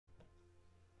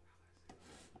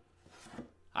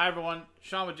Hi everyone,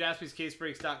 Sean with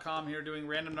JaspysCaseBreaks.com here doing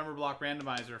random number block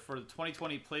randomizer for the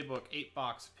 2020 Playbook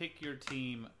 8-box. Pick your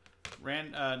team.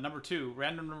 Number 2,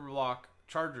 random number block,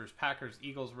 Chargers, Packers,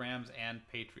 Eagles, Rams, and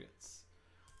Patriots.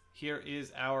 Here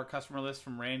is our customer list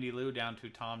from Randy Lou down to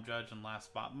Tom Judge and Last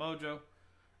Spot Mojo.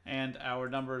 And our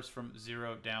numbers from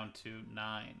 0 down to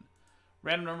 9.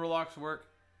 Random number blocks work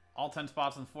all 10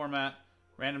 spots in the format.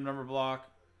 Random number block.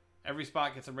 Every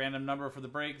spot gets a random number for the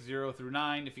break, 0 through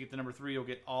 9. If you get the number 3, you'll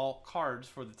get all cards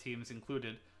for the teams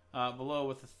included. Below,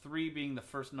 with the 3 being the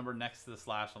first number next to the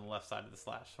slash on the left side of the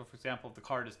slash. So, for example, if the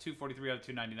card is 243 out of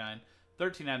 299,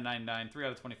 13 out of 99, 3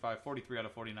 out of 25, 43 out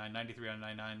of 49, 93 out of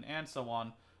 99, and so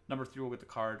on, number 3 will get the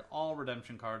card. All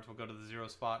redemption cards will go to the 0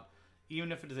 spot.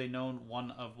 Even if it is a known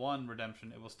 1 of 1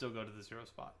 redemption, it will still go to the 0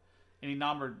 spot. Any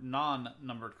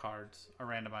non-numbered cards are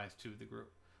randomized to the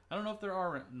group. I don't know if there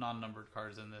are non-numbered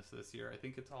cards in this year. I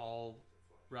think it's all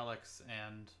relics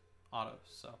and autos.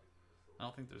 So I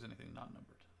don't think there's anything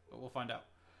non-numbered, but we'll find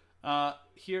out.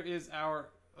 Here is our,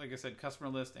 like I said, customer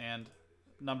list and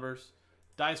numbers.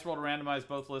 Dice roll to randomize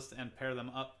both lists and pair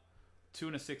them up. 2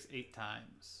 and a 6, 8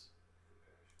 times.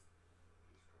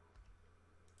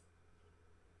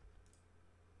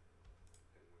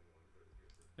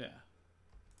 Yeah.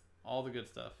 All the good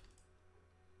stuff.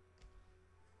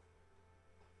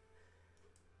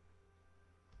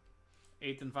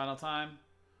 Eighth and final time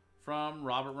from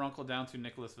Robert Runkle down to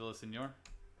Nicholas Villasenor.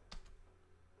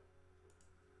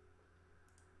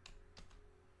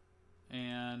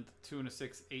 And 2 and a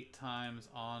 6, 8 times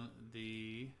on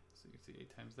the, so you can see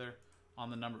 8 times there, on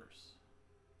the numbers.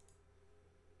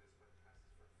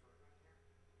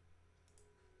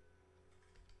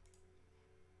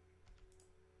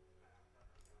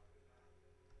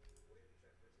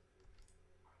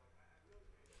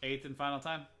 Eighth and final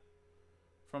time.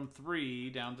 From 3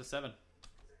 down to 7.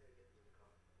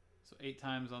 So 8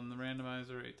 times on the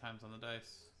randomizer, 8 times on the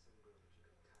dice.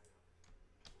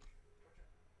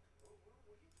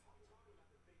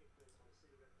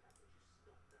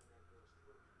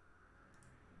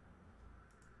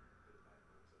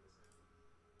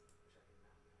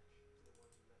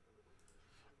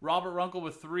 Robert Runkle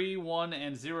with 3, 1,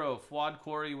 and 0. Fuad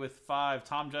Corey with 5.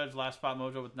 Tom Judge, Last Spot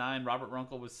Mojo with 9. Robert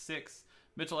Runkle with 6.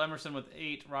 Mitchell Emerson with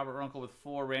 8, Robert Runkle with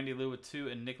 4, Randy Lou with 2,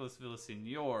 and Nicholas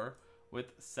Villasenor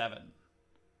with 7.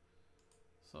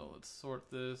 So let's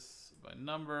sort this by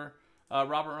number.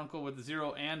 Robert Runkle with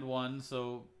 0 and 1,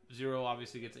 so 0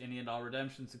 obviously gets any and all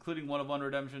redemptions, including 1 of 1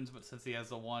 redemptions, but since he has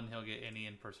the 1, he'll get any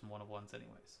in-person 1 of 1s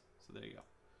anyways. So there you go.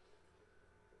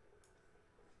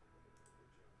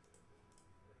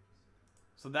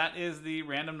 So that is the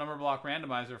random number block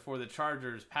randomizer for the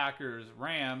Chargers, Packers,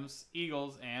 Rams,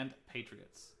 Eagles, and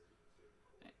Patriots.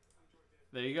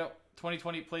 There you go.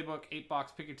 2020 Playbook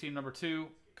 8-box. Pick your team number 2.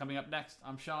 Coming up next,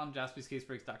 I'm Sean,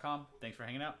 JaspysCaseBreaks.com. Thanks for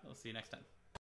hanging out. We'll see you next time.